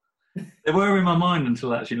Wilder. They were in my mind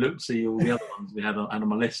until I actually looked to see all the other ones we had on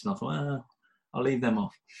my list, and I thought, I'll leave them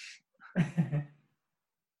off.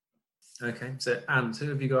 Okay, so Ant, who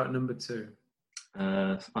have you got at number 2?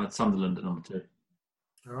 I had Sunderland at number 2.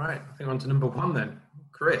 All right, I think on to number 1 then.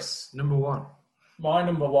 Chris, number 1. My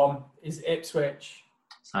number 1 is Ipswich.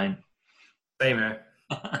 Same here.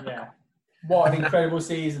 Yeah. What an incredible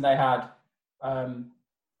season they had.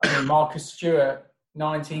 Marcus Stewart,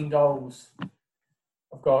 19 goals.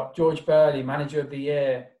 I've got George Burley, Manager of the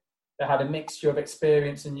Year. They had a mixture of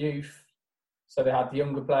experience and youth. So they had the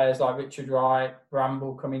younger players like Richard Wright,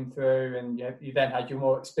 Bramble coming through, and you then had your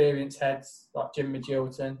more experienced heads like Jim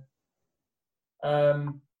Magilton.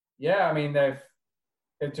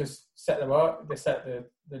 They've just set the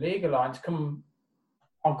league aligned to come.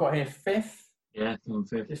 I've got here 5th. Yeah,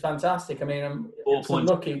 5th. It's fantastic. I mean, I'm 4 points.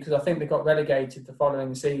 lucky because I think they got relegated the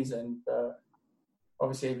following season, but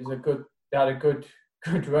obviously it was they had a good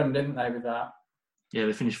run, didn't they, with that? Yeah,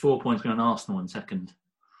 they finished 4 points behind Arsenal in second,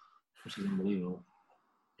 which is unbelievable.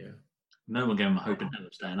 Yeah. No one gave them a hope in hell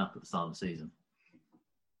of staying up at the start of the season.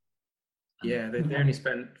 Yeah, they only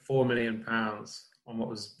spent £4 million on what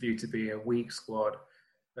was viewed to be a weak squad.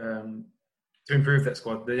 To improve that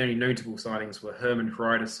squad, the only notable signings were Herman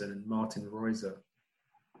Hreiderson and Martin Reuser.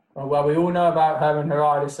 Oh, well, we all know about Herman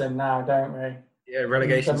Hreiderson now, don't we? Yeah,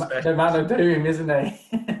 relegation the man of doom, isn't he?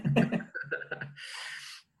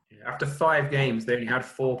 After 5 games, they only had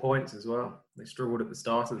 4 points as well. They struggled at the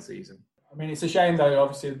start of the season. I mean, it's a shame, though,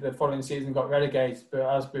 obviously, the following season got relegated, but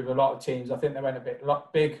as with a lot of teams, I think they went a bit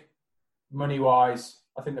big money-wise.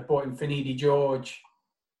 I think they brought in Finidi George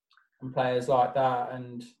and players like that,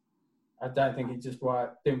 and I don't think it just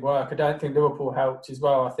didn't work. I don't think Liverpool helped as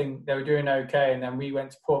well. I think they were doing okay, and then we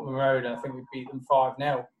went to Portman Road, and I think we beat them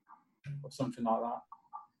 5-0 or something like that.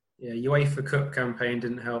 Yeah, UEFA Cup campaign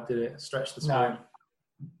didn't help, did it? Stretch the squad.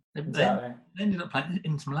 No, exactly. They ended up playing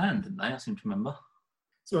Inter Milan, didn't they? I seem to remember.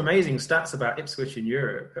 Some amazing stats about Ipswich in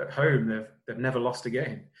Europe. At home, they've never lost a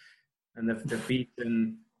game, and they've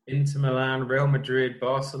beaten Inter Milan, Real Madrid,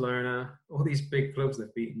 Barcelona, all these big clubs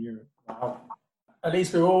they've beaten in Europe. Wow. At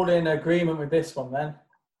least we're all in agreement with this one then.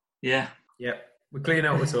 Yeah. Yeah, we're clear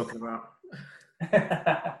now what we're talking about.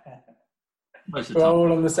 Most of the We're time.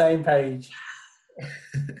 all on the same page. Roycer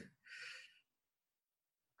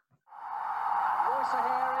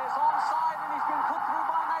here is onside and he's been put through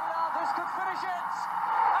by Naylor. This could finish it.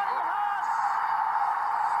 And he has.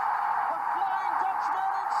 The Flying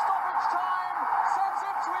Dutchman in stoppage time sends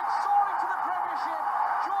Ipswich soaring to the Premiership.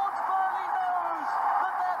 George Burley knows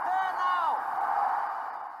that they're there now.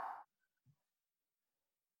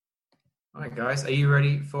 All right, guys, are you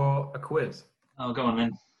ready for a quiz? Oh, go on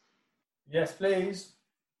then. Yes, please.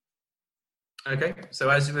 Okay, so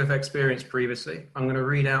as we've experienced previously, I'm going to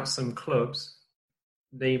read out some clubs,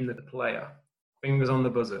 name the player. Fingers on the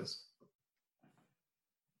buzzers.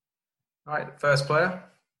 All right, first player.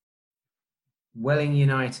 Welling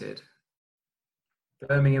United,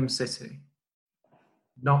 Birmingham City,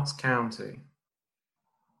 Notts County,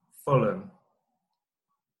 Fulham,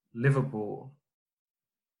 Liverpool,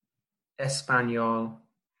 Espanyol,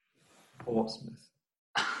 Portsmouth.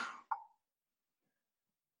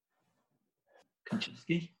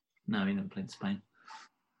 Kaczynski? No, he never played in Spain.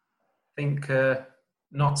 I think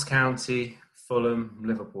Notts County, Fulham,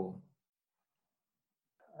 Liverpool.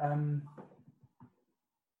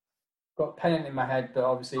 Got Pennant in my head, but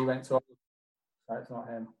obviously he went to... So it's not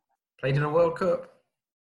him. Played in a World Cup.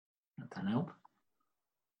 That doesn't help.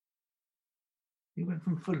 He went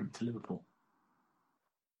from Fulham to Liverpool.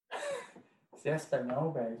 It's the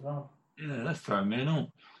Espanyol Bay as well. Yeah, that's throwing me in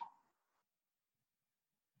all.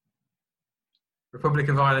 Republic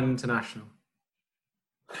of Ireland International.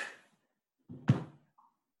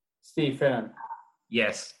 Steve Finnan.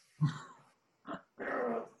 Yes.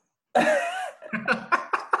 I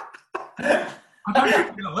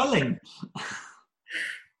don't know Welling.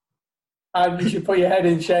 You should put your head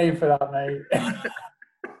in shame for that, mate.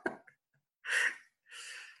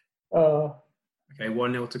 Oh. Okay,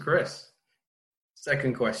 1-0 to Chris.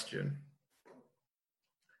 Second question.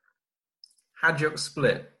 Hajduk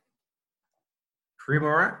Split.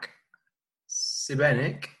 Primorac,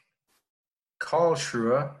 Šibenik,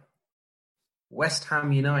 Karlsruhe, West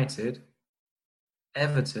Ham United,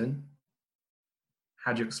 Everton,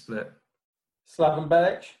 Hajduk Split. Slaven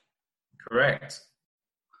Bilic. Correct.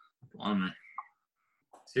 Blimey.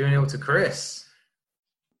 2-0 to Chris.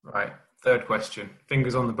 Right, third question.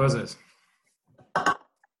 Fingers on the buzzers.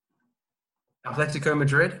 Atletico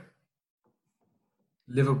Madrid,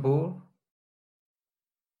 Liverpool,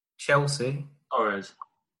 Chelsea. Torres.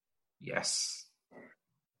 Yes.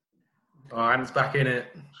 Oh, Ant's back in it.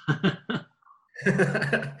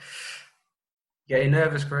 Getting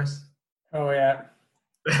nervous, Chris? Oh, yeah.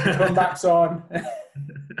 Comeback's on.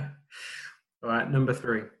 All right, number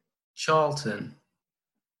 3. Charlton,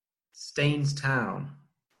 Staines Town,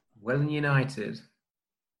 Welling United,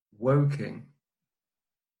 Woking,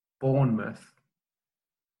 Bournemouth,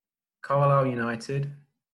 Carlisle United,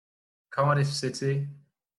 Cardiff City,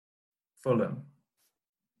 Fulham.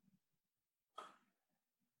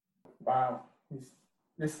 Wow.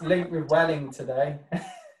 This link with Welling today.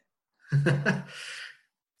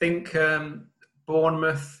 Think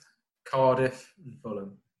Bournemouth, Cardiff, and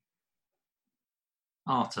Fulham.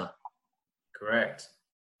 Arta. Correct.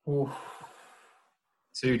 Oof.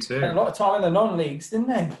 2-2. Spent a lot of time in the non-leagues, didn't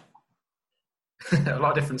they? A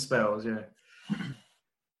lot of different spells, yeah.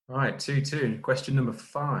 All right, 2-2. Question number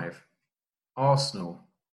 5. Arsenal,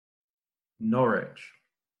 Norwich,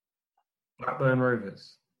 Blackburn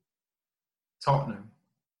Rovers, Tottenham,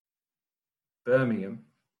 Birmingham,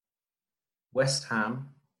 West Ham,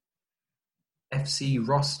 FC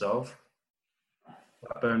Rostov,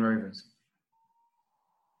 Blackburn Rovers.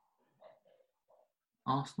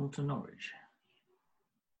 Arsenal to Norwich.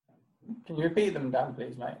 Can you repeat them, Dan,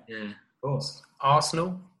 please, mate? Yeah. Of course.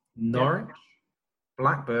 Arsenal, Norwich,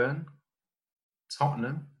 Blackburn,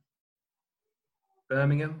 Tottenham,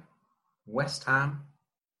 Birmingham, West Ham,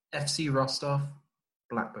 FC Rostov,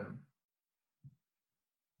 Blackburn.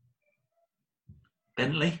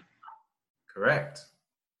 Bentley. Correct.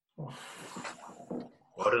 Well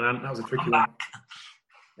done, Ant. That was a tricky one.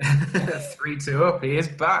 3-2 up. He is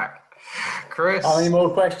back. Chris. How many more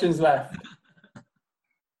questions left?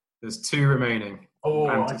 There's 2 remaining. Oh,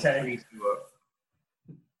 Ant is okay. 3-2 up.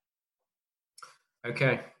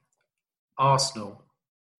 Okay. Arsenal,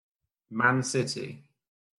 Man City,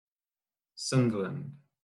 Sunderland.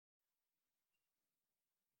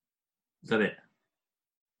 Is that it?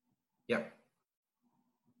 Yep.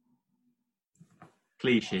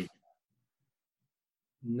 Clichy.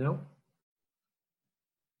 No.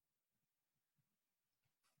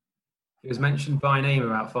 It was mentioned by name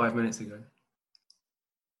about 5 minutes ago.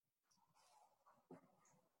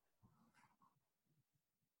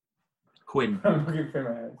 Quinn. I'm looking for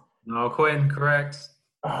my head. No, Quinn, correct.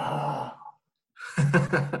 Ah.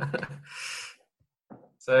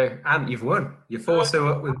 So, Ant, you've won. You're 4-2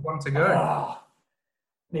 up with 1 to go. Ah.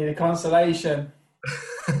 Need a consolation.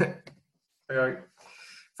 So,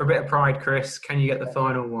 for a bit of pride, Chris, can you get the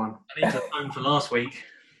final one? I need to phone for last week.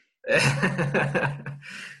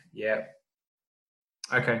 Yeah.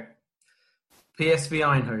 Okay. PSV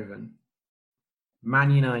Eindhoven,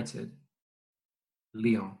 Man United,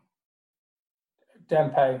 Lyon.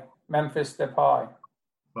 Depay. Memphis Depay.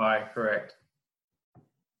 Bye, correct.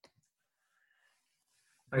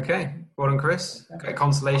 Okay, well done, Chris. Got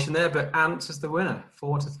consolation there, but Ant is the winner,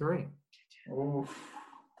 4-3. Oof.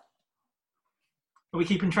 Are we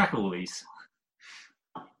keeping track of all these?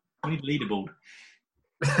 We need a leaderboard.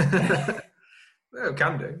 Well,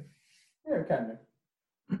 can do. Yeah, we can do.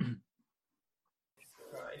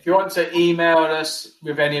 If you want to email us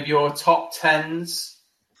with any of your top 10s,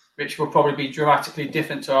 which will probably be dramatically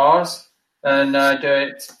different to ours, and do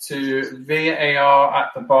it to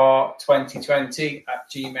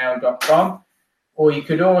VAR2020@gmail.com. Or you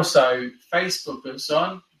could also Facebook us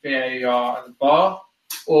on VAR at the bar,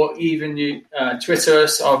 or even you Twitter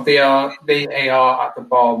us on VAR at the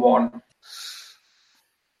bar 1.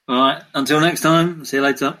 All right. Until next time. See you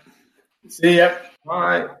later. See ya.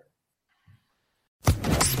 Bye.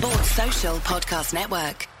 Sports Social Podcast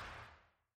Network.